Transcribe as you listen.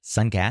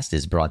Suncast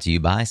is brought to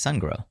you by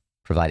SunGrow,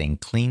 providing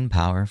clean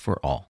power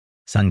for all.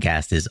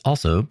 Suncast is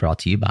also brought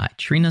to you by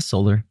Trina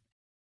Solar.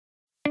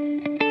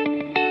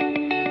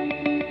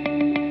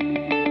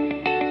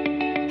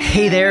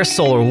 Hey there,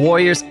 Solar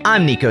Warriors.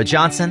 I'm Nico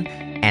Johnson,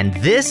 and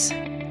this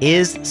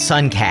is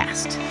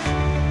Suncast.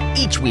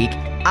 Each week,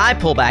 I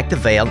pull back the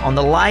veil on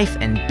the life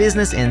and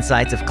business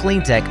insights of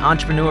clean tech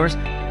entrepreneurs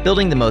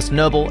building the most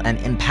noble and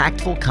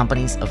impactful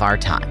companies of our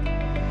time.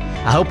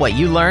 I hope what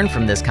you learn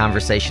from this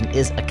conversation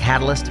is a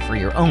catalyst for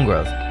your own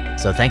growth.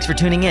 So thanks for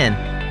tuning in,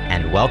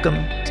 and welcome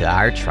to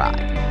our tribe.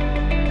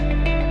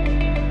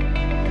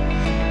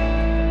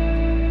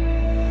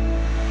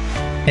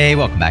 Hey,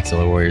 welcome back,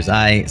 Solar Warriors.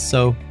 I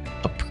so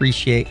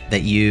appreciate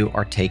that you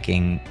are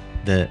taking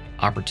the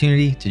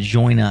opportunity to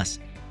join us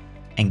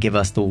and give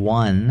us the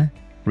one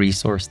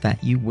resource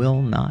that you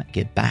will not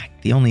get back.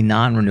 The only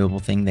non-renewable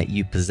thing that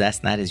you possess,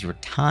 that is your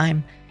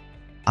time.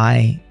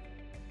 I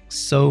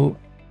so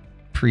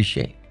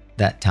appreciate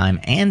that time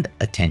and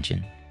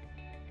attention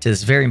to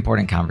this very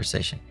important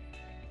conversation.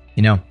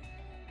 You know,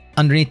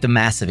 underneath the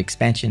massive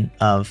expansion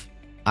of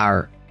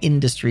our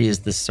industry is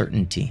the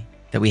certainty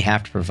that we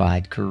have to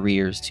provide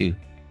careers to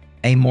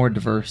a more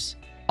diverse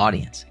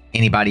audience.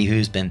 Anybody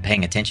who's been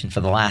paying attention for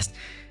the last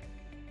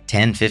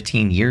 10,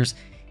 15 years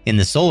in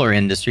the solar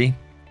industry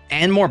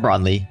and more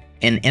broadly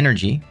in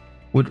energy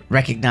would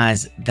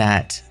recognize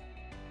that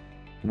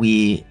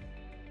we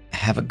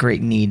have a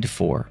great need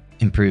for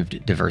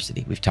improved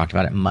diversity. We've talked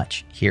about it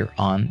much here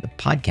on the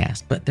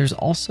podcast, but there's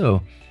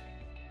also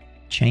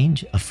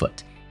change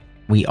afoot.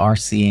 We are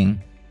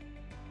seeing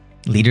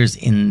leaders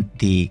in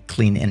the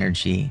clean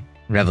energy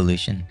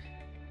revolution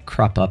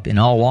crop up in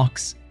all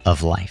walks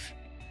of life.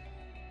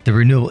 The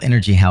renewable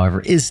energy,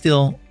 however, is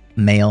still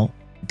male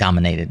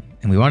dominated,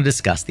 and we want to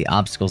discuss the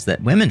obstacles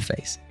that women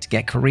face to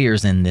get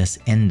careers in this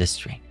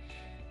industry.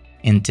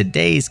 In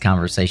today's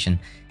conversation,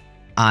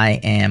 I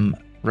am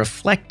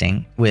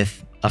reflecting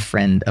with a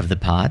friend of the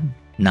pod,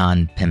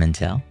 Nan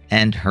Pimentel,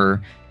 and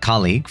her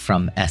colleague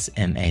from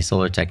SMA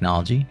Solar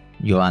Technology,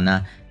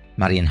 Joanna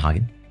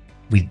Marienhagen.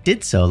 We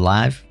did so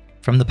live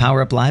from the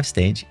Power Up Live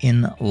stage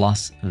in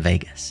Las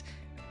Vegas.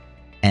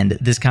 And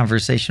this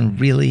conversation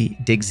really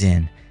digs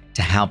in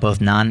to how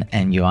both Nan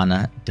and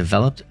Joanna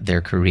developed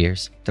their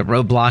careers, the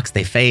roadblocks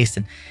they faced,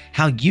 and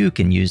how you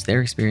can use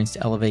their experience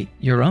to elevate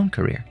your own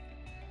career.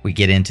 We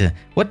get into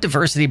what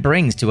diversity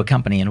brings to a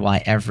company and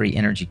why every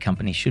energy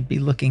company should be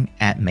looking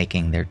at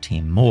making their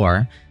team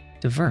more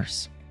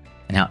diverse,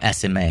 and how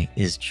SMA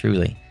is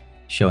truly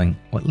showing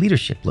what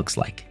leadership looks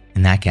like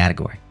in that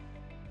category.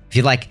 If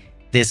you like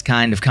this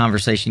kind of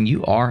conversation,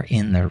 you are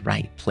in the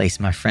right place,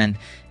 my friend.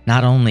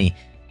 Not only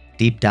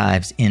deep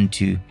dives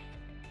into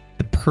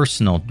the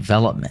personal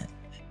development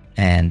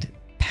and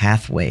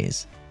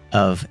pathways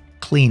of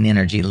clean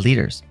energy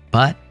leaders,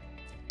 but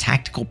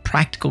tactical,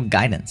 practical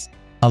guidance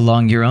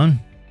along your own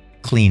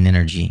clean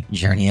energy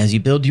journey as you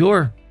build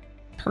your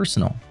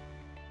personal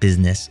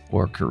business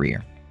or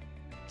career.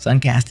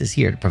 Suncast is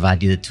here to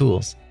provide you the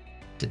tools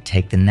to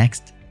take the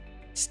next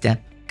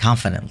step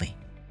confidently.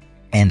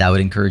 And I would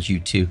encourage you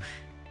to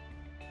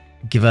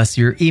give us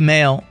your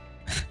email,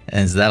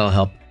 as that'll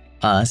help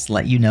us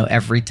let you know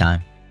every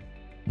time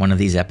one of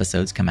these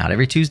episodes come out,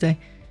 every Tuesday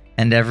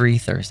and every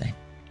Thursday.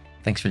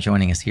 Thanks for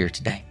joining us here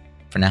today.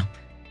 For now,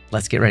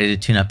 let's get ready to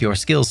tune up your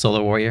skills,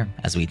 Solar Warrior,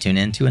 as we tune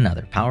into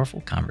another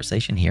powerful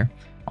conversation here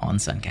on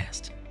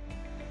Suncast.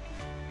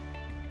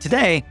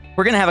 Today,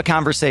 we're going to have a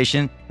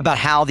conversation about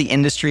how the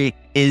industry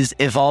is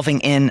evolving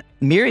in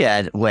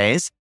myriad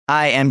ways.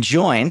 I am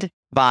joined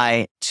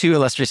by two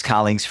illustrious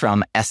colleagues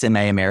from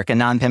SMA America.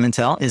 Nan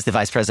Pimentel is the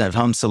Vice President of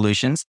Home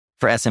Solutions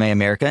for SMA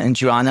America, and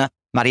Joanna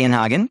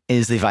Marienhagen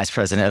is the Vice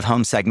President of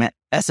Home Segment,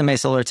 SMA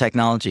Solar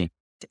Technology.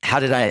 How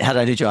did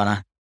I do,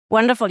 Joanna?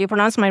 Wonderful. You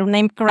pronounced my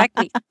name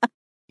correctly.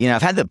 You know,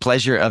 I've had the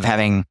pleasure of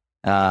having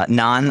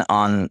Nan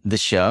on the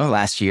show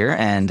last year,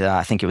 and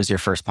I think it was your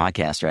first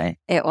podcast, right?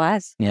 It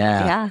was.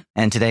 Yeah.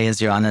 And today is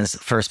Joanna's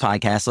first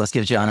podcast, so let's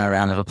give Joanna a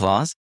round of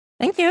applause.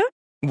 Thank you.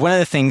 One of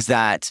the things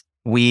that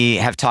we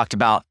have talked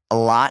about a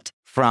lot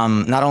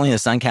from not only the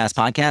Suncast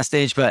podcast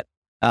stage, but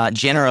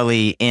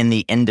generally in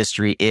the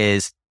industry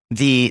is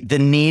the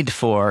need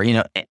for,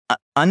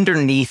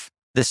 underneath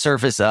the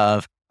surface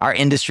of our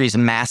industry's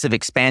massive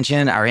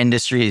expansion, our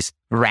industry's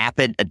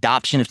rapid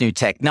adoption of new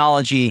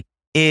technology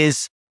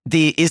is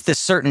the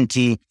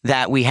certainty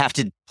that we have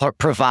to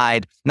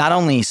provide not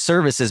only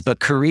services,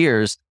 but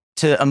careers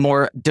to a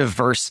more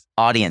diverse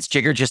audience.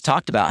 Jigger just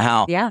talked about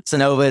how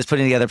Sunnova is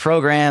putting together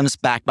programs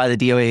backed by the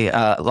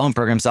DOE Loan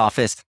Programs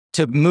Office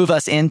to move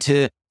us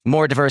into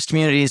more diverse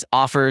communities,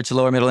 offer to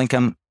lower middle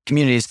income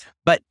communities.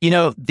 But,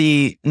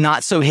 the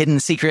not so hidden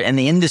secret in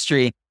the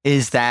industry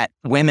is that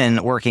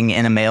women working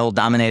in a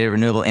male-dominated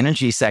renewable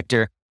energy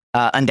sector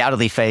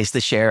undoubtedly face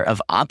the share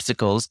of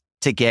obstacles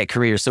to get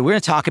careers. So we're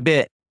going to talk a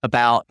bit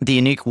about the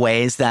unique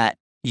ways that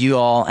you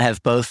all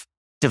have both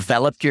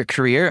developed your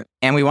career,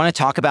 and we want to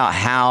talk about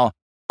how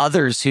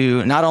others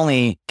who not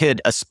only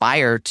could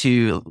aspire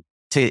to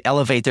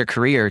elevate their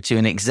career to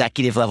an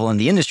executive level in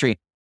the industry,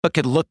 but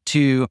could look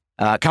to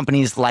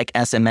companies like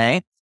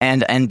SMA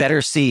and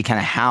better see kind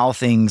of how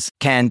things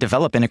can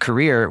develop in a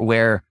career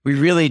where we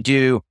really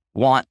do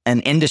want an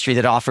industry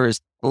that offers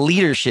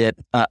leadership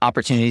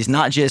opportunities,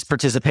 not just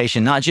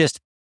participation, not just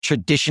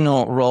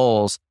traditional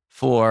roles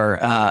for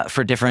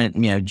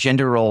different,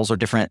 gender roles or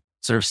different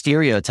sort of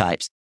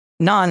stereotypes.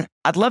 Nan,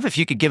 I'd love if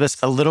you could give us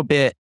a little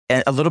bit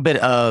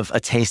of a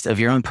taste of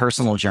your own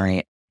personal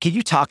journey. Could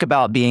you talk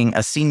about being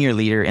a senior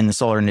leader in the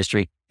solar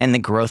industry and the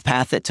growth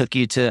path that took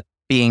you to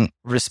being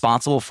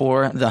responsible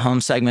for the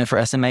home segment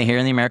for SMA here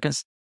in the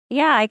Americas?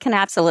 Yeah, I can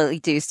absolutely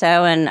do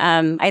so. And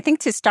I think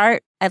to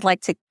start, I'd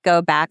like to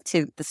go back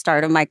to the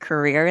start of my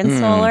career in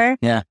solar.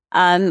 Yeah.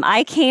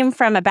 I came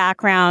from a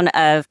background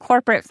of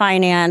corporate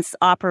finance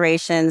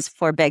operations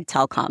for big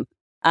telecom.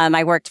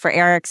 I worked for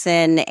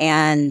Ericsson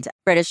and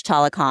British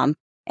Telecom.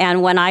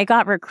 And when I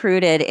got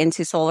recruited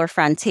into Solar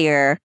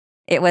Frontier,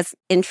 it was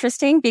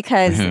interesting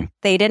because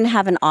they didn't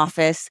have an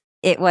office.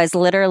 It was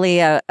literally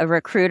a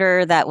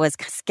recruiter that was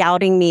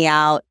scouting me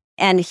out.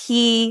 And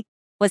he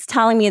was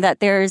telling me that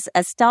there's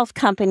a stealth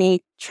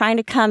company trying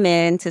to come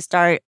in to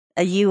start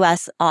a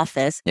U.S.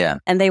 office. Yeah.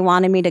 And they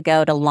wanted me to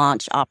go to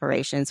launch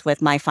operations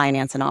with my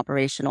finance and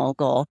operational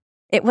goal.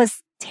 It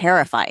was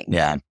terrifying.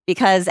 Yeah.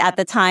 Because at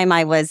the time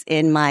I was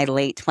in my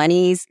late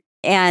 20s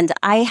and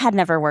I had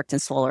never worked in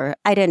solar.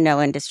 I didn't know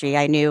industry.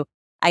 I knew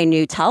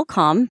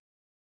telecom.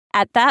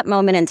 At that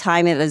moment in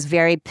time, it was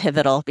very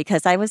pivotal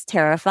because I was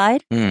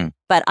terrified,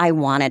 but I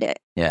wanted it.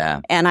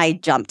 Yeah. And I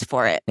jumped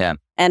for it. Yeah.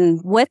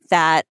 And with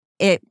that,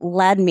 it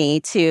led me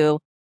to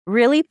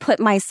really put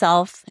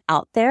myself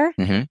out there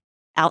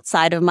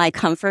outside of my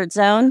comfort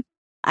zone.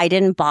 I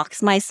didn't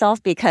box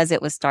myself because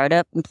it was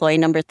startup employee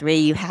number 3.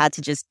 You had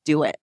to just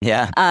do it.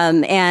 Yeah.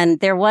 And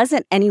there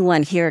wasn't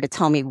anyone here to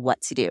tell me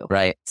what to do.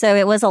 Right. So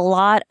it was a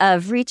lot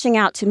of reaching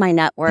out to my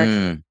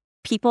network,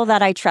 people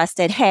that I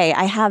trusted. Hey,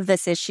 I have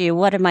this issue.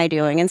 What am I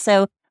doing? And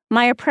so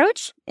my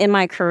approach in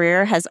my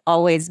career has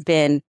always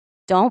been,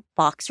 don't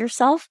box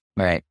yourself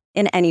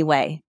in any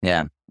way.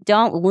 Yeah.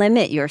 Don't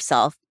limit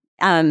yourself.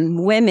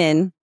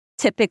 Women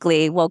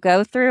typically will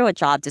go through a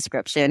job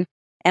description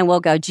and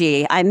will go,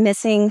 gee, I'm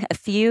missing a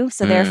few,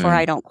 so therefore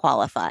I don't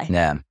qualify.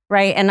 Yeah.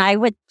 Right. And I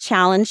would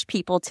challenge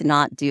people to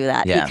not do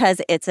that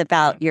because it's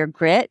about your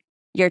grit,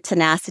 your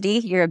tenacity,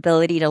 your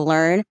ability to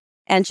learn,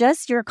 and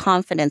just your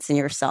confidence in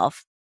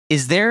yourself.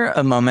 Is there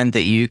a moment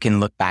that you can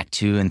look back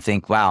to and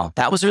think, wow,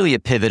 that was really a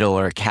pivotal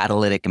or a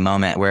catalytic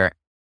moment where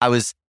I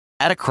was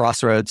at a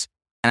crossroads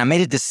and I made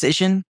a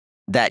decision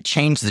that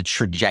changed the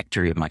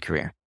trajectory of my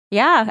career?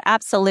 Yeah,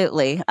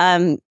 absolutely.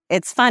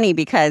 It's funny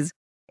because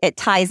it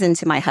ties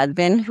into my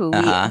husband, who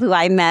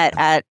I met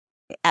at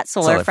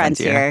Solar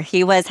Frontier.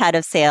 He was head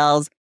of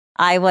sales.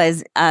 I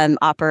was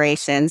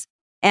operations.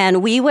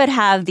 And we would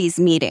have these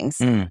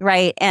meetings,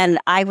 right? And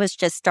I was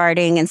just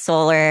starting in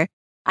solar.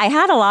 I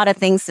had a lot of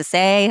things to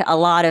say, a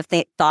lot of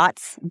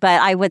thoughts,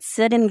 but I would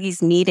sit in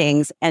these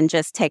meetings and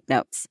just take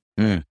notes.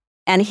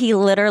 And he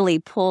literally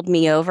pulled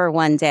me over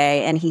one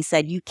day and he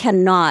said, you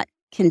cannot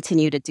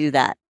continue to do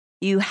that.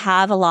 You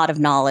have a lot of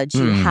knowledge.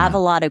 You have a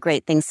lot of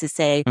great things to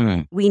say.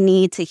 We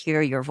need to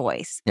hear your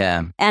voice.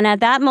 Yeah. And at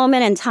that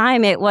moment in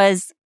time, it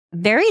was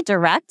very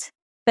direct,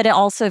 but it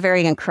also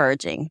very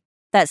encouraging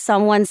that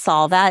someone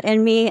saw that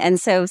in me. And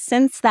so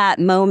since that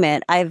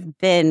moment, I've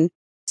been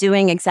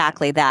doing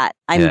exactly that.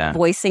 I'm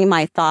voicing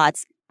my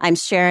thoughts. I'm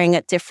sharing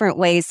different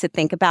ways to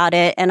think about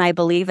it. And I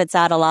believe it's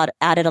added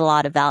a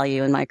lot of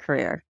value in my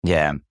career.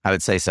 Yeah, I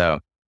would say so.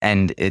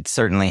 And it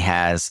certainly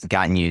has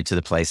gotten you to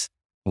the place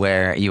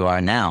where you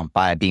are now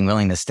by being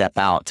willing to step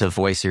out to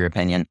voice your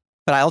opinion.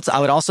 But I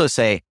would also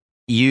say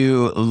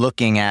you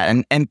looking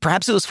at, and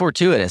perhaps it was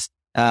fortuitous,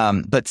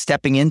 but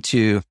stepping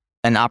into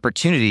an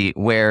opportunity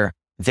where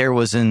there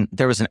was an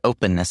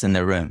openness in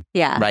the room.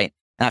 Yeah. Right.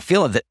 And I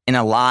feel that in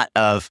a lot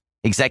of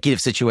executive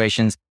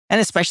situations,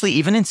 and especially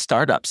even in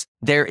startups,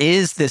 there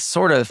is this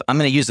sort of, I'm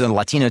going to use a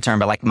Latino term,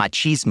 but like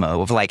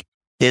machismo of like,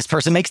 this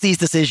person makes these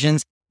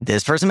decisions.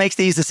 This person makes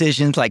these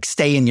decisions, like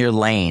stay in your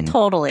lane.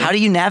 Totally. How do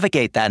you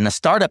navigate that in a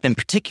startup in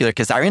particular?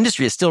 Because our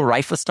industry is still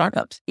rife with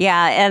startups.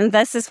 Yeah. And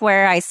this is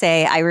where I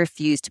say I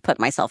refuse to put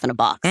myself in a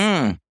box,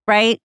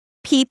 right?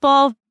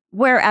 People,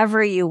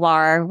 wherever you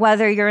are,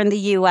 whether you're in the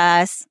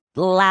US,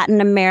 Latin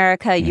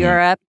America,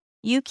 Europe,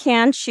 you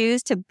can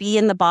choose to be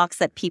in the box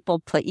that people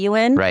put you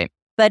in. Right.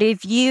 But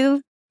if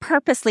you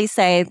purposely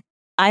say,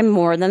 I'm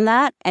more than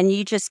that, and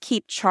you just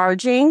keep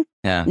charging,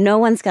 no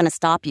one's going to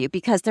stop you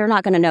because they're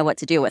not going to know what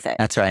to do with it.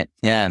 That's right.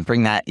 Yeah.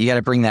 You got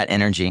to bring that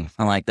energy.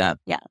 I like that.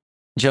 Yeah.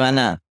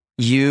 Joanna,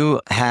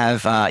 you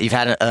have, you've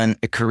had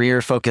a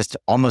career focused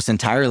almost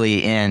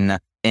entirely in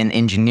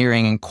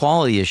engineering and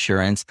quality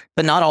assurance,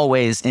 but not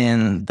always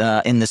in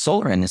the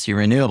solar industry,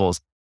 renewables.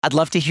 I'd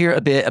love to hear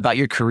a bit about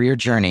your career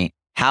journey,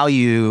 how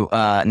you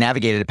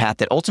navigated a path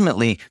that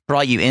ultimately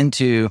brought you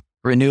into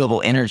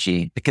renewable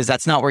energy, because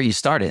that's not where you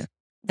started.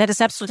 That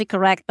is absolutely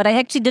correct. But I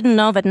actually didn't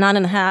know that Nan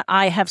and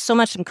I have so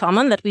much in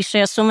common, that we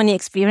share so many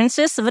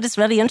experiences. So that is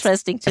really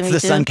interesting to me.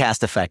 It's the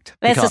Suncast effect.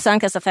 That's the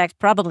Suncast effect,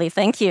 probably.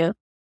 Thank you.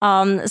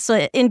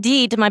 So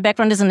indeed, my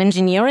background is in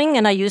engineering,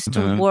 and I used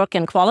to work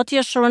in quality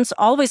assurance,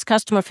 always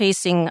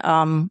customer-facing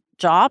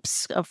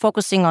jobs,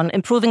 focusing on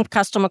improving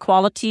customer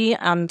quality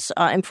and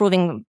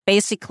improving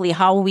basically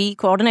how we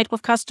coordinate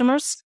with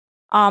customers.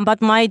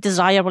 But my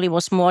desire really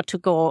was more to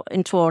go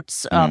in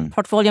towards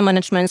portfolio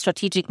management,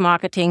 strategic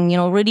marketing,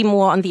 really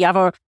more on the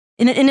other,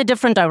 in a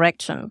different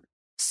direction.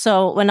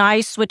 So when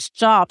I switched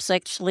jobs,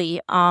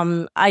 actually,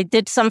 I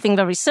did something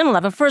very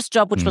similar. The first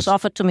job which was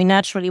offered to me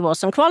naturally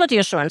was in quality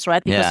assurance,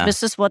 right? Because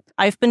this is what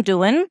I've been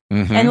doing.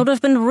 And it would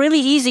have been really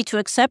easy to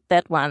accept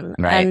that one.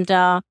 Right.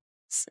 And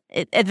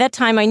at that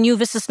time, I knew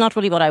this is not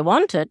really what I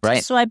wanted.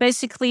 Right. So I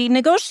basically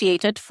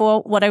negotiated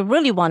for what I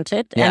really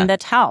wanted, and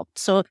that helped.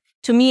 So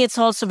to me, it's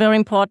also very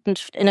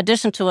important, in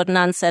addition to what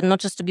Nan said, not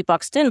just to be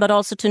boxed in, but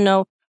also to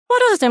know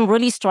what is I'm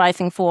really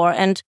striving for,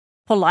 and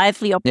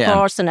politely, of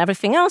course, and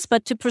everything else,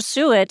 but to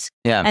pursue it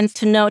and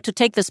to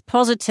take this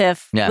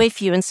positive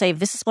with you and say,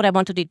 this is what I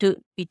want to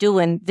be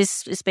doing.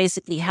 This is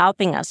basically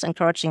helping us,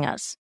 encouraging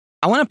us.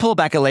 I want to pull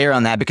back a layer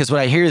on that, because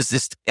what I hear is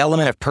this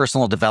element of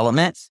personal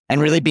development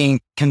and really being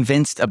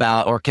convinced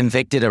about or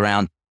convicted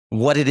around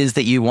what it is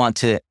that you want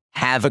to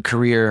have a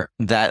career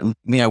that,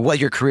 what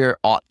your career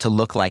ought to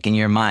look like in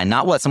your mind,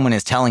 not what someone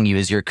is telling you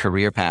is your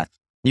career path.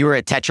 You were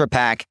at Tetra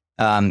Pak,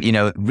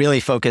 really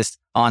focused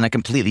on a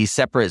completely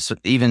separate,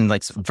 even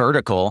like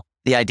vertical.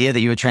 The idea that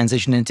you would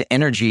transition into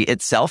energy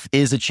itself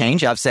is a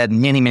change. I've said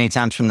many, many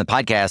times from the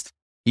podcast,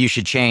 you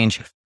should change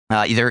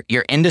either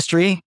your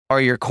industry or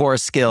your core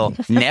skill.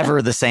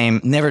 Never the same,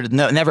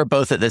 never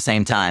both at the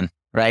same time,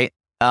 right?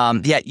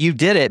 Yet you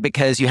did it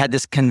because you had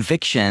this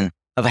conviction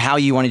of how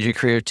you wanted your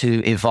career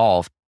to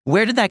evolve.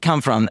 Where did that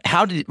come from?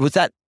 Was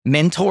that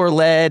mentor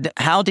led?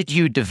 How did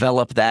you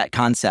develop that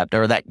concept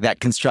or that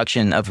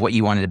construction of what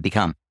you wanted to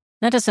become?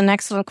 That is an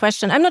excellent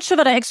question. I'm not sure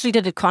that I actually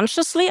did it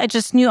consciously. I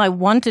just knew I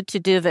wanted to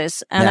do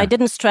this, and I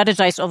didn't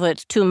strategize over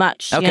it too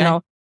much. Okay.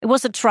 It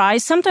was a try.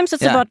 Sometimes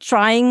it's about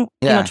trying,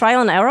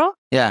 trial and error.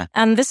 Yeah.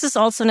 And this is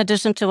also in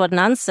addition to what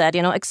Nan said,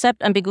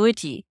 accept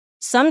ambiguity.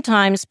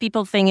 Sometimes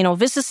people think,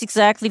 this is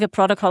exactly the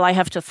protocol I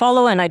have to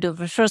follow, and I do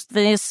first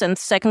this and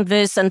second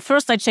this, and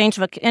first I change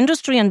the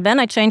industry, and then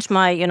I change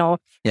my, our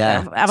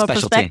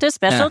perspective,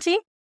 specialty.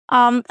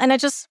 And I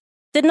just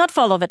did not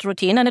follow that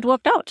routine, and it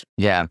worked out.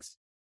 Yeah.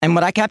 And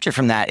what I capture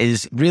from that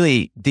is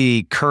really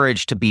the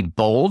courage to be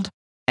bold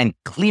and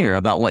clear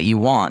about what you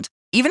want.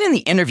 Even in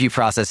the interview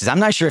processes, I'm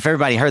not sure if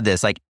everybody heard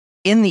this, like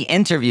in the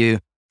interview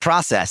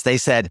process, they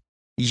said,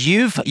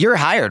 you're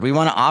hired. We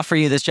want to offer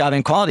you this job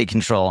in quality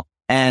control.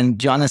 And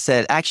Jonna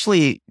said,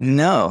 actually,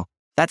 no,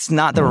 that's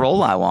not the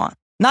role I want.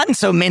 Not in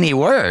so many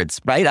words,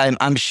 right?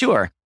 I'm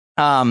sure.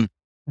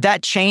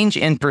 That change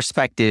in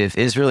perspective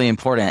is really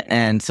important.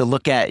 And to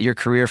look at your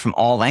career from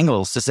all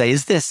angles to say,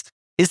 is this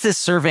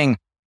serving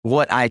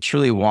what I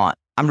truly want?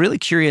 I'm really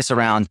curious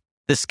around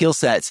the skill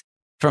sets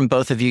from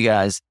both of you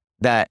guys,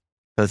 both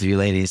of you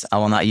ladies, I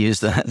will not use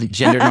the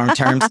gender norm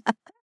terms.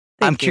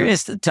 I'm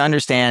curious to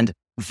understand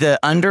the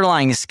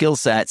underlying skill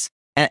sets,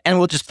 and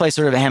we'll just play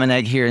sort of a ham and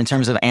egg here in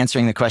terms of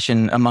answering the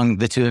question among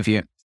the two of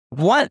you.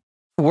 What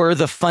were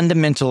the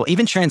fundamental,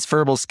 even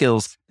transferable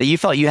skills that you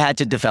felt you had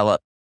to develop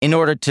in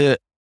order to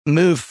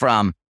move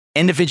from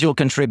individual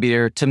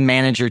contributor to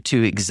manager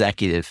to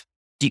executive?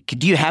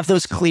 Do you have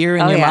those clear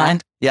in your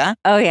mind? Yeah?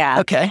 Oh, yeah.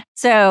 Okay.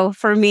 So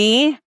for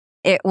me,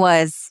 it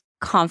was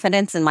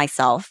confidence in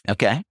myself.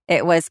 Okay.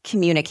 It was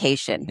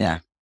communication. Yeah.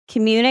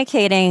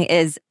 Communicating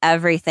is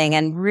everything,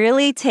 and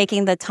really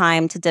taking the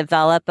time to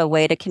develop a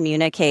way to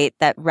communicate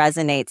that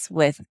resonates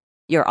with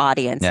your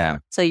audience. Yeah.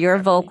 So your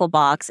vocal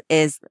box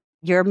is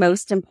your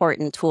most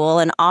important tool.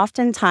 And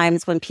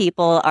oftentimes when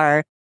people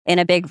are in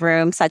a big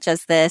room such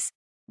as this,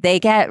 they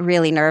get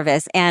really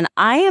nervous. And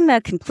I am a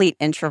complete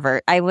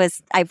introvert. I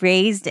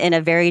raised in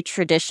a very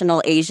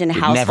traditional Asian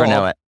household. Never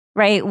know it.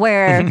 Right?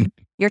 Where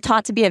you're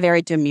taught to be a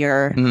very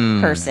demure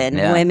person.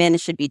 Yeah. Women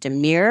should be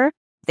demure.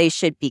 They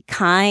should be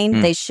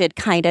kind. They should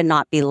kind of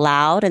not be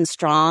loud and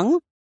strong.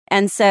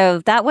 And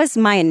so that was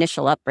my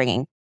initial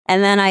upbringing.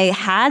 And then I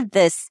had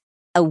this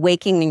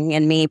awakening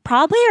in me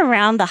probably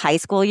around the high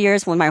school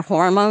years when my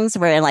hormones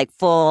were in like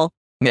full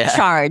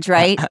charge,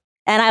 right?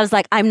 And I was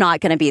like, I'm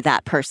not going to be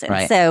that person.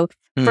 Right. So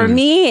for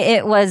me,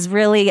 it was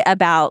really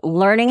about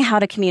learning how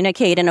to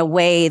communicate in a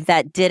way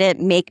that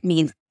didn't make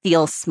me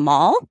feel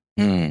small,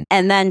 and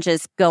then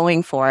just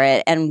going for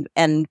it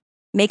and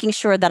making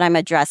sure that I'm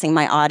addressing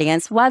my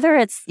audience, whether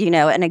it's,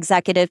 an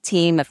executive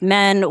team of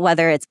men,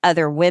 whether it's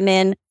other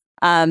women.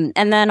 And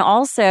then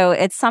also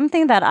it's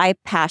something that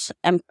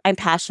I'm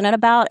passionate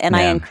about, and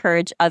I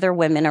encourage other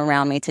women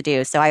around me to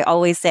do. So I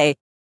always say,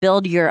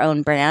 build your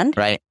own brand.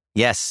 Right.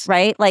 Yes.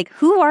 Right. Like,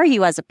 who are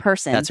you as a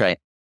person? That's right.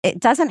 It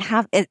doesn't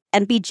have it,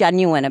 and be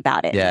genuine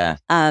about it. Yeah.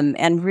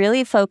 And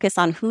really focus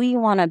on who you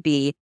want to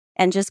be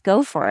and just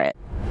go for it.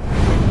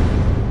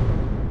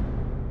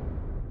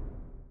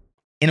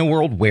 In a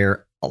world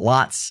where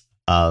lots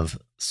of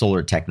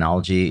solar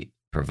technology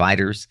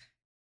providers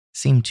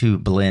seem to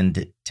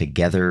blend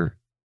together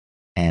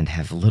and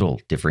have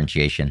little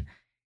differentiation,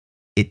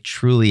 it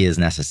truly is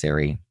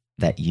necessary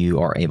that you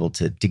are able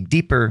to dig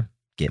deeper,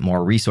 get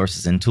more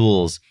resources and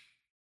tools,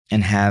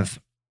 and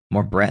have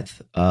more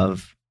breadth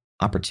of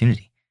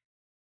opportunity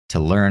to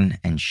learn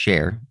and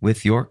share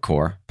with your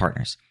core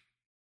partners.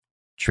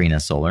 Trina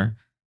Solar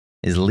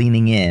is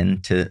leaning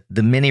into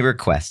the many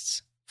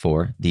requests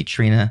for the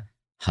Trina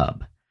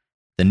Hub,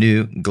 the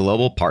new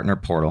global partner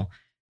portal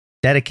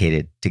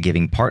dedicated to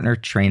giving partner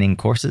training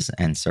courses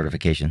and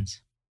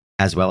certifications,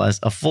 as well as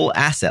a full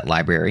asset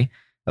library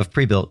of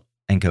pre-built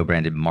and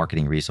co-branded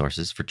marketing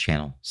resources for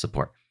channel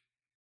support.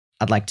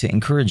 I'd like to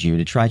encourage you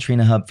to try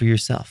Trina Hub for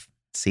yourself.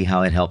 See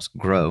how it helps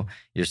grow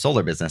your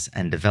solar business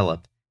and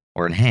develop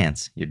or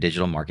enhance your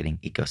digital marketing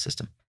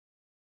ecosystem.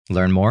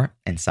 Learn more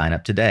and sign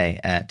up today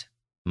at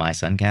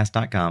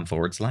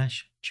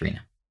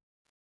mysuncast.com/Trina.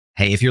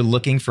 Hey, if you're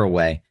looking for a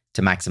way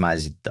to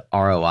maximize the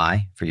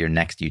ROI for your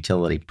next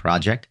utility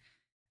project,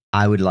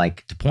 I would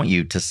like to point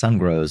you to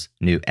Sungrow's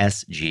new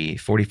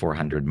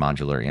SG4400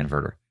 modular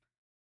inverter.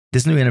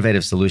 This new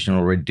innovative solution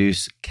will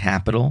reduce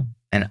capital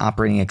and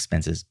operating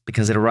expenses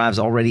because it arrives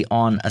already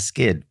on a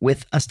skid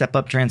with a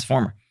step-up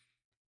transformer.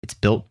 It's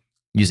built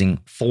using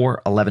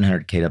 4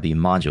 1100 kW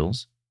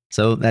modules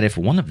so that if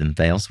one of them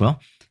fails, well,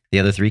 the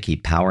other 3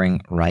 keep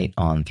powering right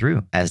on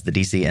through, as the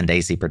DC and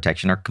AC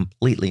protection are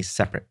completely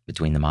separate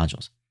between the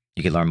modules.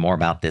 You can learn more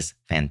about this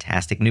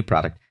fantastic new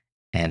product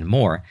and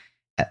more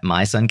at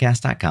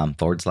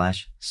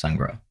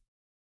mysuncast.com/Sungrow.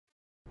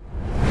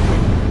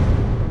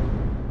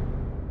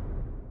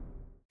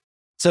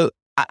 So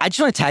I just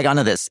want to tag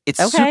onto this.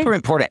 It's super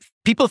important.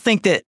 People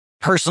think that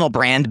personal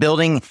brand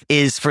building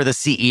is for the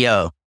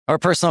CEO, or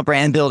personal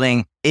brand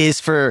building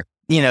is for,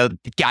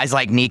 guys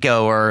like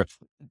Nico or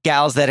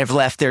gals that have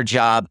left their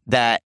job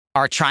that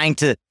are trying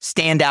to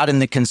stand out in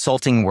the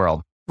consulting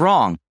world.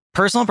 Wrong.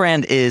 Personal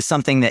brand is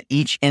something that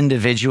each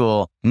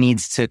individual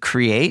needs to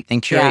create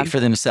and curate for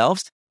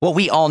themselves. What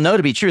we all know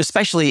to be true,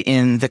 especially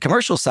in the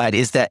commercial side,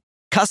 is that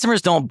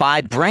customers don't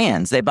buy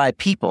brands, they buy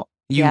people.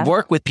 You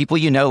work with people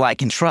you know,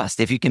 like, and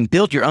trust. If you can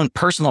build your own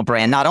personal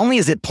brand, not only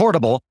is it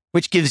portable,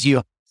 which gives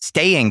you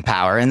staying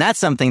power, and that's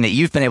something that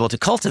you've been able to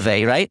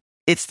cultivate, right?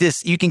 It's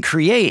this, you can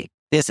create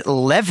this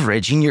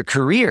leverage in your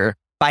career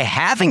by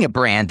having a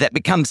brand that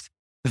becomes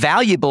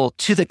valuable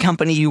to the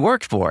company you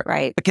work for.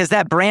 Right. Because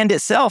that brand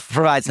itself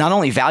provides not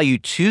only value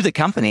to the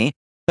company,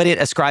 but it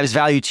ascribes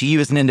value to you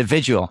as an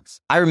individual.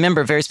 I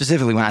remember very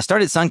specifically when I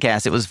started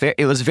Suncast,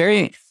 it was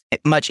very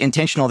much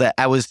intentional that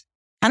I was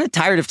kind of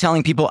tired of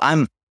telling people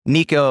I'm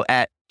Nico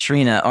at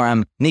Trina or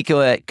I'm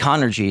Nico at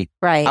Conergy.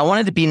 Right. I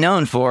wanted to be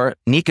known for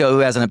Nico who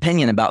has an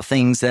opinion about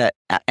things that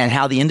and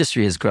how the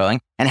industry is growing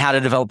and how to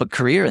develop a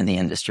career in the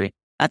industry.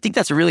 I think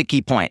that's a really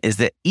key point, is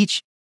that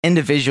each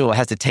individual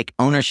has to take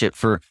ownership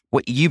for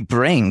what you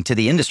bring to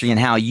the industry and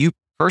how you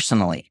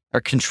personally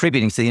are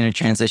contributing to the energy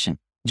transition.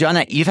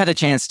 John, you've had a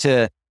chance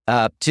to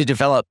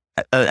develop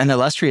an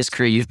illustrious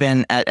career. You've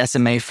been at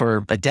SMA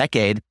for a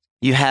decade.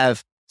 You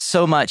have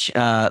so much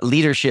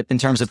leadership in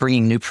terms of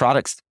bringing new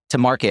products to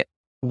market.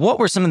 What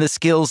were some of the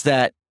skills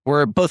that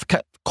were both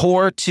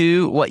core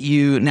to what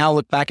you now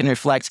look back and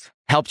reflect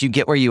helped you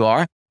get where you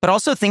are, but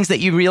also things that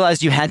you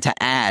realized you had to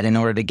add in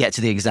order to get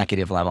to the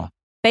executive level?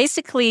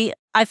 Basically,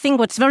 I think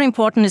what's very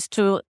important is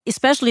to,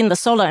 especially in the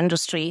solar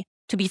industry,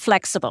 to be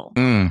flexible,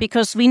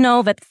 because we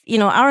know that,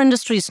 our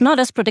industry is not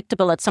as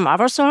predictable as some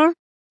others are.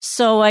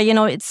 So,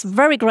 it's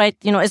very great,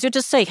 as you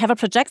just say, have a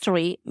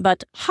trajectory,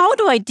 but how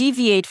do I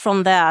deviate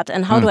from that?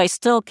 And how do I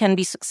still can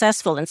be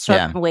successful in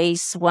certain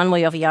ways, one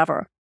way or the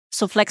other?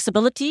 So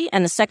flexibility.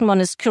 And the second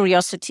one is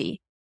curiosity.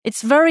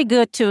 It's very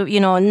good to,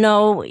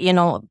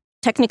 know,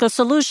 technical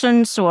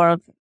solutions or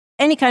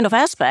any kind of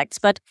aspects,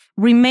 but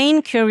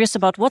remain curious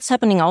about what's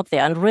happening out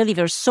there. And really,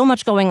 there's so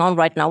much going on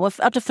right now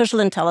with artificial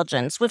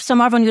intelligence, with some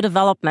other new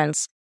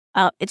developments.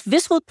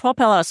 This will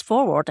propel us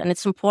forward, and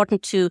it's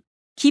important to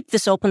keep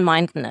this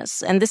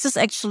open-mindedness. And this is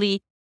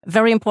actually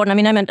very important. I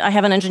mean, I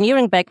have an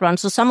engineering background,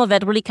 so some of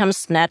that really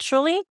comes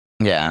naturally.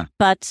 Yeah.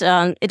 But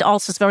it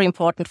also is very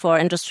important for our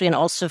industry and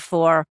also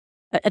for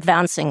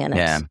advancing in it.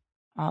 Yeah.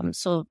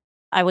 So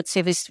I would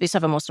say these are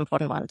the most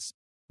important ones.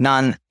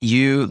 Nan,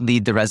 you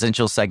lead the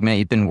residential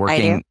segment.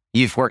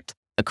 You've worked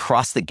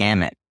across the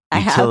gamut,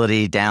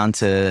 utility down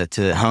to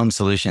home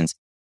solutions.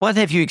 What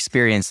have you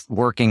experienced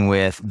working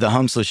with the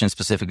home solution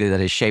specifically that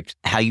has shaped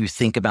how you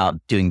think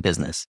about doing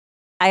business?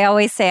 I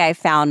always say I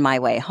found my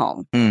way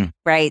home,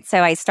 right?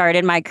 So I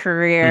started my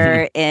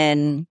career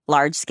in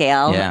large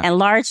scale, and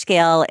large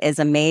scale is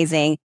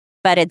amazing,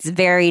 but it's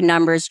very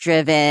numbers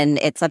driven.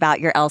 It's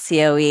about your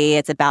LCOE.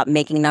 It's about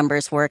making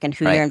numbers work and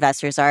who your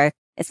investors are.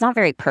 It's not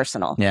very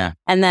personal. Yeah.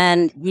 And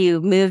then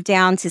you move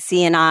down to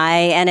C&I,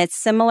 and it's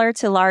similar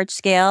to large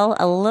scale,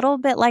 a little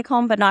bit like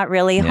home, but not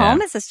really. Yeah.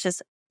 Home is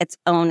just its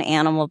own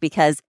animal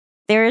because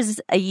there's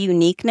a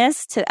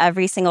uniqueness to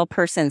every single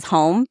person's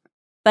home.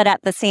 But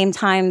at the same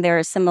time, there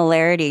are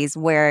similarities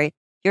where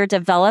you're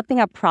developing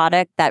a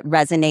product that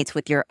resonates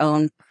with your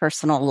own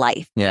personal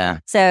life. Yeah.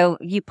 So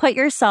you put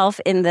yourself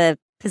in the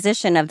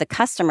position of the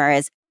customer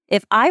as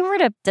if I were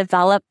to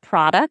develop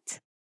product,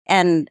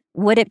 and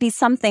would it be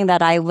something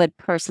that I would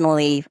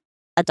personally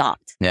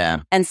adopt.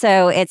 Yeah. And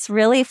so it's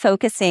really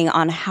focusing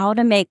on how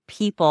to make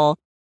people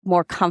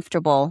more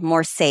comfortable,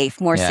 more safe,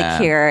 more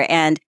secure.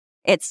 And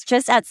it's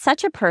just at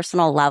such a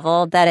personal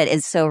level that it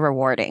is so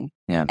rewarding.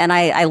 Yeah. And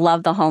I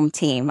love the home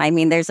team. I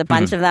mean, there's a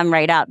bunch of them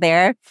right out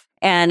there.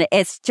 And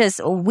it's just,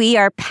 we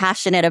are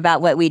passionate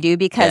about what we do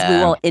because we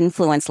will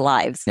influence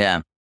lives.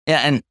 Yeah.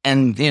 Yeah.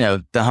 And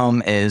the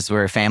home is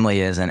where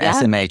family is. And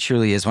SMA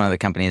truly is one of the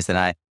companies that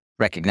I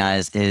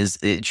recognize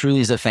it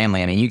truly is a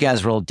family. I mean, you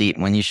guys roll deep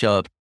when you show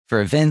up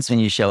for events, when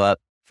you show up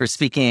for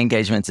speaking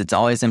engagements. It's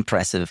always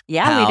impressive we do.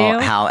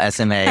 How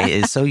SMA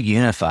is so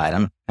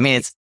unified.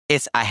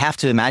 I have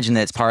to imagine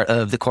that it's part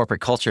of the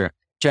corporate culture.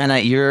 Joanna,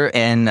 you're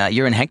in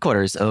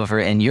headquarters over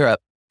in Europe.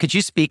 Could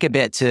you speak a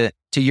bit to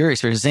your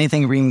experience? Is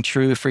anything ring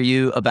true for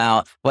you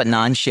about what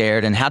Nan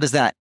shared, and how does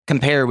that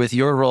compare with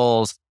your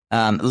roles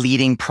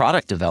leading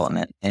product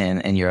development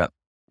in Europe?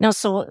 No,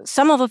 so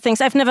some of the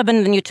things, I've never been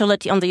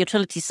on the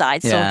utility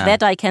side, so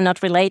that I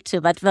cannot relate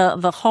to. But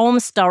the home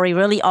story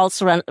really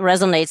also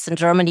resonates in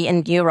Germany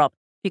and Europe,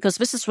 because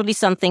this is really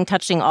something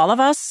touching all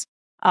of us.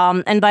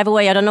 And by the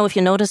way, I don't know if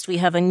you noticed, we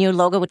have a new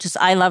logo, which is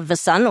I Love the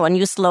Sun, or a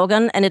new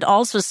slogan. And it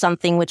also is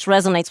something which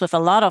resonates with a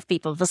lot of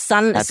people. The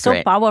sun is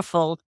so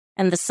powerful,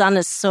 and the sun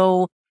is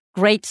so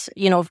great,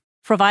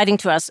 providing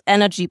to us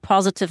energy,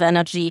 positive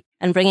energy,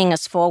 and bringing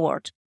us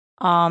forward.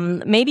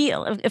 Maybe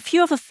a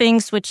few of the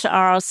things which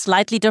are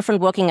slightly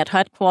different working at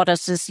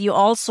headquarters is you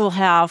also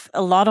have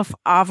a lot of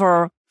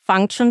other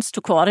functions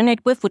to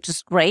coordinate with, which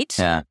is great.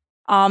 Yeah.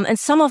 And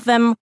some of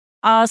them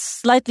are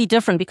slightly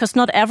different because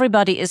not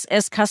everybody is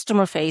as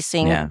customer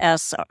facing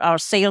as our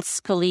sales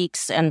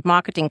colleagues and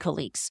marketing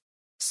colleagues.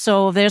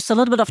 So there's a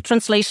little bit of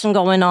translation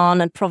going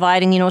on and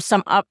providing,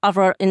 some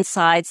other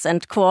insights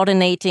and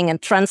coordinating and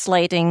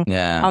translating.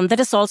 Yeah. That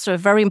is also a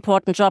very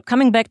important job.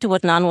 Coming back to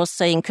what Nan was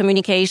saying,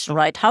 communication,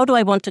 right? How do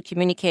I want to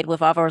communicate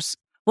with others?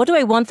 What do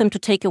I want them to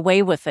take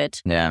away with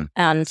it? Yeah.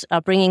 And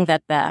bringing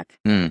that back.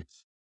 On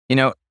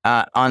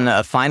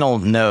a final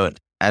note,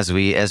 as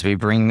we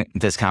bring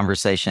this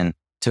conversation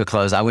to a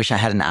close, I wish I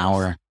had an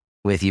hour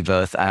with you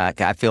both.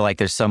 I feel like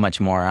there's so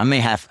much more. I may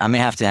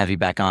have to have you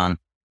back on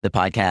the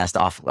podcast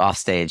off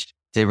stage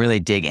to really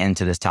dig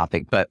into this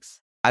topic. But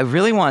I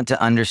really want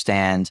to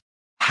understand,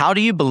 how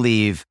do you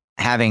believe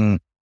having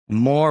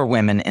more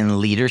women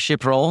in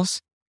leadership roles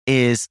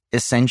is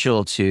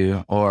essential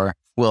to, or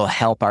will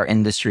help our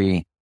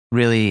industry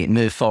really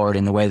move forward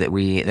in the way that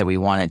we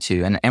want it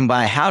to? And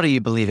by how do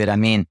you believe it, I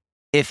mean,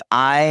 if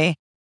I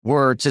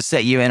were to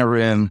set you in a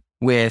room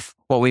with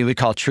what we would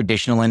call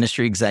traditional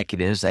industry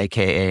executives,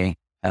 aka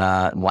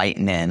white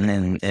men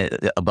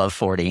and above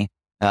 40,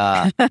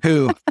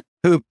 who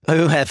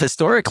have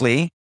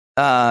historically,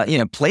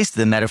 placed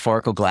the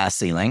metaphorical glass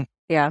ceiling.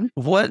 Yeah.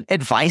 What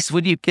advice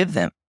would you give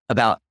them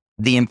about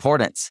the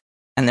importance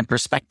and the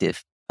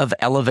perspective of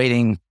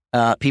elevating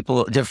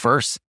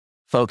diverse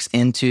folks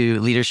into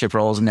leadership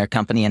roles in their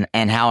company,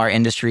 and how our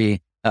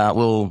industry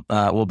will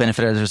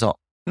benefit as a result?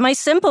 My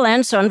simple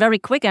answer and very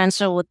quick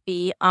answer would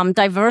be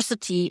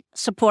diversity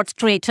supports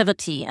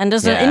creativity. And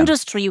as an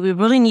industry, we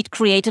really need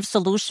creative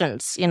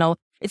solutions.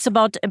 It's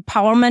about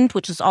empowerment,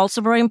 which is also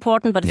very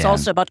important, but it's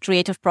also about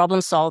creative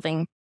problem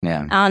solving.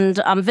 Yeah. And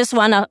this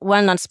one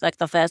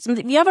aspect of that. And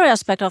the other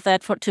aspect of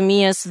that to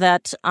me is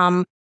that,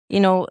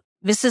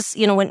 this is,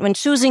 when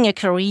choosing a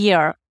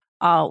career,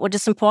 what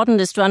is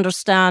important is to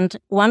understand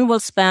one will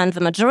spend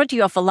the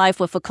majority of a life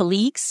with the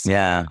colleagues.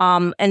 Yeah.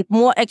 And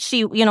more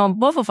actually,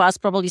 both of us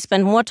probably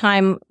spend more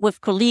time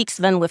with colleagues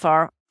than with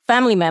our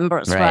family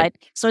members, right?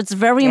 So it's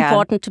very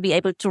important to be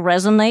able to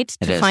resonate,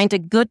 to find a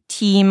good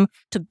team,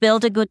 to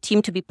build a good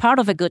team, to be part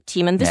of a good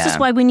team. And this is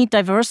why we need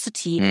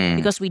diversity,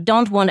 because we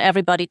don't want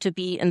everybody to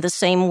be in the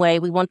same way.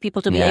 We want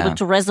people to be able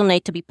to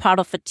resonate, to be part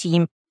of a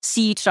team,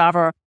 see each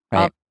other.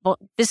 Right.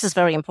 This is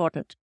very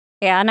important.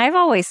 Yeah, and I've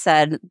always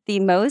said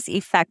the most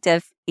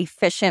effective,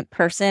 efficient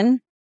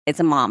person is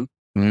a mom.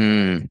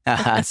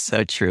 That's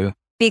so true.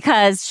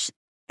 Because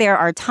there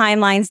are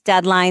timelines,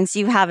 deadlines.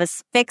 You have a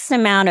fixed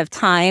amount of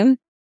time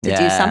to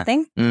do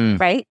something,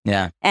 right?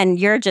 Yeah. And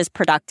you're just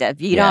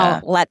productive. You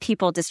don't let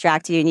people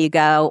distract you and you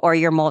go, or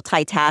you're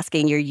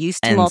multitasking. You're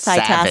used to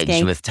multitasking.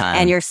 Savage with time.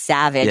 And you're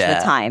savage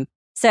with time.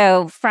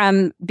 So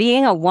from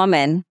being a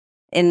woman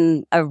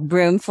in a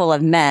room full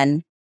of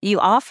men, you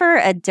offer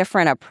a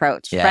different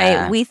approach,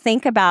 right? We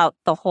think about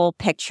the whole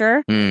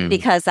picture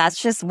because that's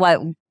just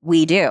what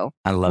we do.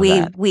 I love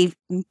that. We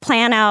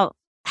plan out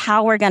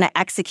how we're going to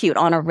execute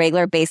on a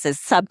regular basis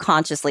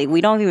subconsciously. We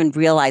don't even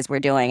realize we're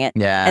doing it.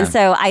 Yeah. And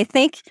so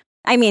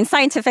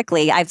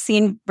scientifically, I've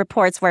seen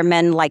reports where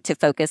men like to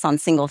focus on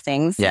single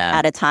things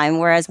at a time,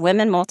 whereas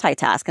women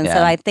multitask. And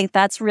so I think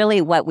that's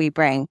really what we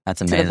bring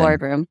to the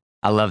boardroom.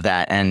 I love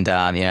that. And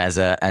as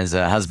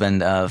a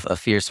husband of a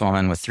fierce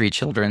woman with 3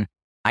 children,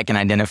 I can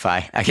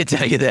identify. I can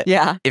tell you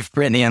that if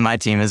Brittany on my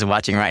team is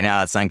watching right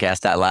now at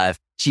Suncast.live,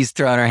 she's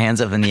throwing her hands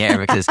up in the air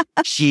because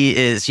she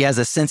has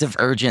a sense of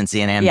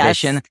urgency and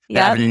ambition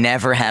that I've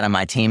never had on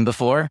my team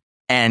before.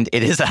 And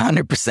it is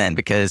 100%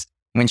 because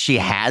when she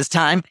has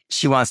time,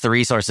 she wants the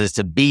resources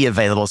to be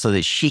available so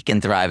that she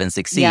can thrive and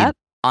succeed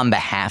on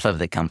behalf of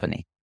the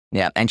company.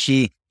 Yeah. And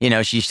she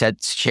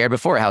shared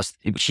before how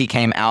she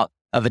came out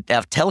of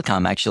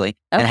telecom actually,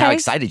 and how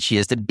excited she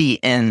is to be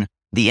in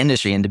the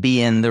industry and to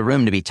be in the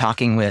room, to be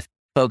talking with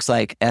folks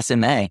like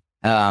SMA.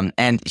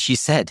 And she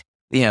said,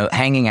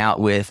 hanging out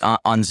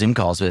on Zoom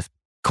calls with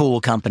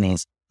cool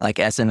companies like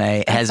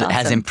SMA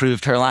has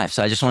improved her life.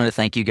 So I just wanted to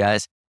thank you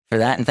guys for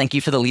that. And thank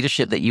you for the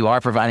leadership that you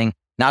are providing,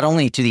 not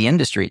only to the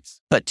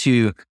industries, but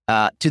to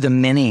the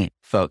many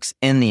folks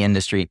in the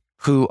industry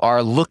who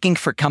are looking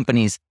for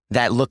companies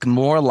that look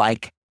more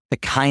like the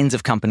kinds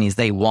of companies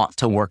they want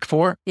to work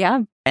for.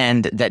 Yeah.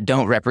 And that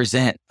don't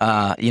represent,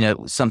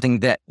 something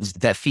that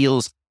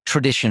feels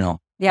traditional.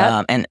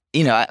 Yeah.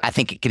 I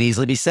think it could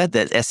easily be said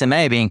that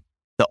SMA, being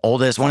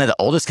one of the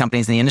oldest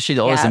companies in the industry,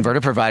 the oldest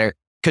inverter provider,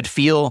 could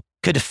feel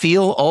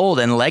old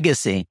and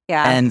legacy.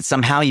 Yeah. And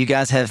somehow you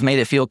guys have made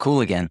it feel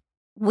cool again.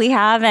 We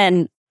have,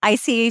 and I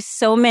see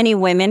so many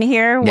women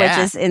here, which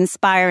is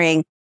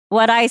inspiring.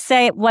 What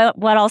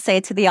I'll say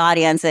to the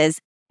audience is,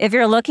 if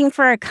you're looking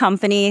for a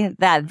company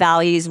that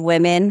values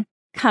women,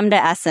 come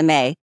to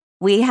SMA.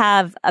 We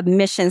have a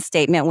mission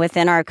statement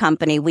within our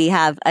company. We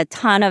have a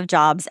ton of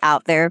jobs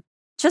out there.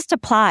 Just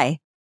apply.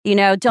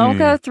 Don't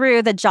go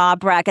through the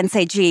job rec and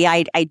say, gee,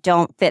 I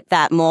don't fit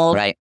that mold.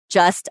 Right.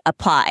 Just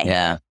apply.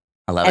 Yeah,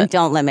 I love it. And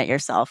don't limit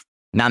yourself.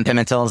 Nan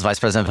Pimentel is Vice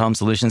President of Home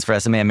Solutions for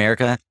SMA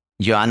America.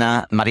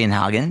 Joanna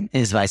Marienhagen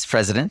is Vice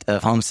President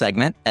of Home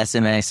Segment,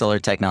 SMA Solar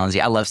Technology.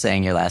 I love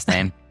saying your last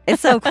name.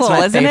 It's so cool,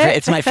 isn't it?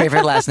 It's my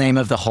favorite last name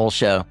of the whole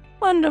show.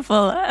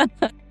 Wonderful.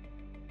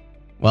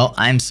 Well,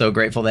 I'm so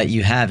grateful that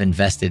you have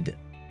invested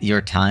your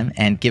time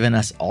and given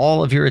us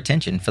all of your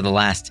attention for the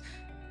last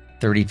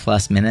 30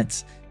 plus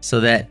minutes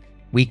so that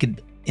we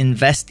could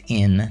invest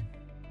in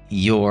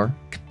your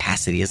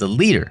capacity as a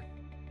leader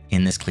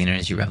in this clean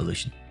energy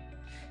revolution.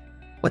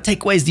 What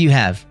takeaways do you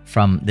have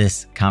from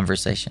this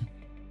conversation?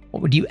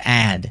 What would you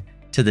add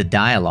to the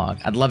dialogue?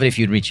 I'd love it if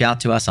you'd reach out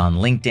to us on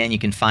LinkedIn. You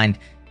can find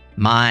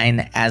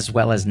mine as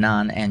well as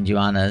Nan and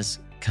Joanna's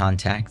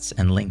contacts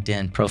and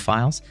LinkedIn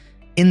profiles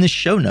in the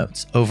show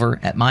notes over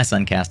at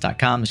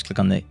mysuncast.com. Just click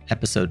on the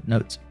episode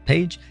notes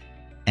page,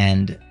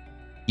 and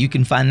you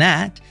can find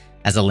that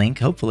as a link,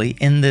 hopefully,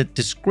 in the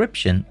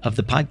description of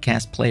the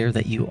podcast player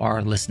that you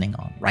are listening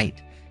on right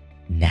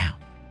now.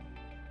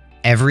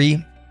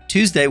 Every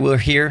Tuesday, we're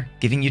here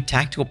giving you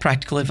tactical,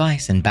 practical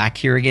advice, and back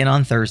here again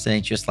on Thursday,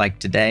 just like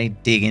today,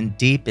 digging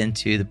deep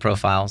into the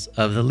profiles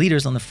of the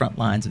leaders on the front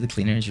lines of the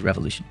clean energy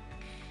revolution.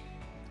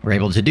 We're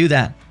able to do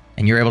that,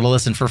 and you're able to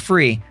listen for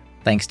free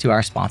thanks to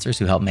our sponsors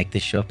who help make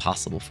this show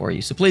possible for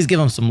you. So please give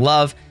them some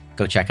love.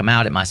 Go check them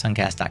out at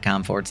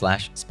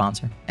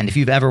mysuncast.com/sponsor. And if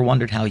you've ever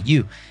wondered how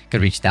you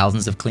could reach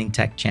thousands of clean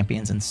tech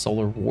champions and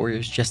solar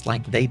warriors just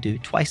like they do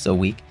twice a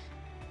week,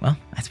 well,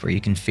 that's where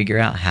you can figure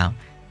out how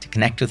to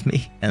connect with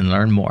me and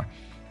learn more.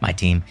 My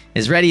team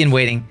is ready and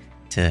waiting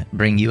to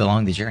bring you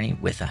along the journey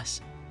with us.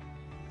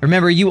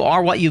 Remember, you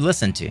are what you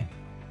listen to.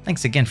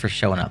 Thanks again for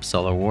showing up,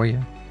 Solar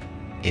Warrior.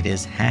 It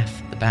is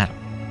half the battle.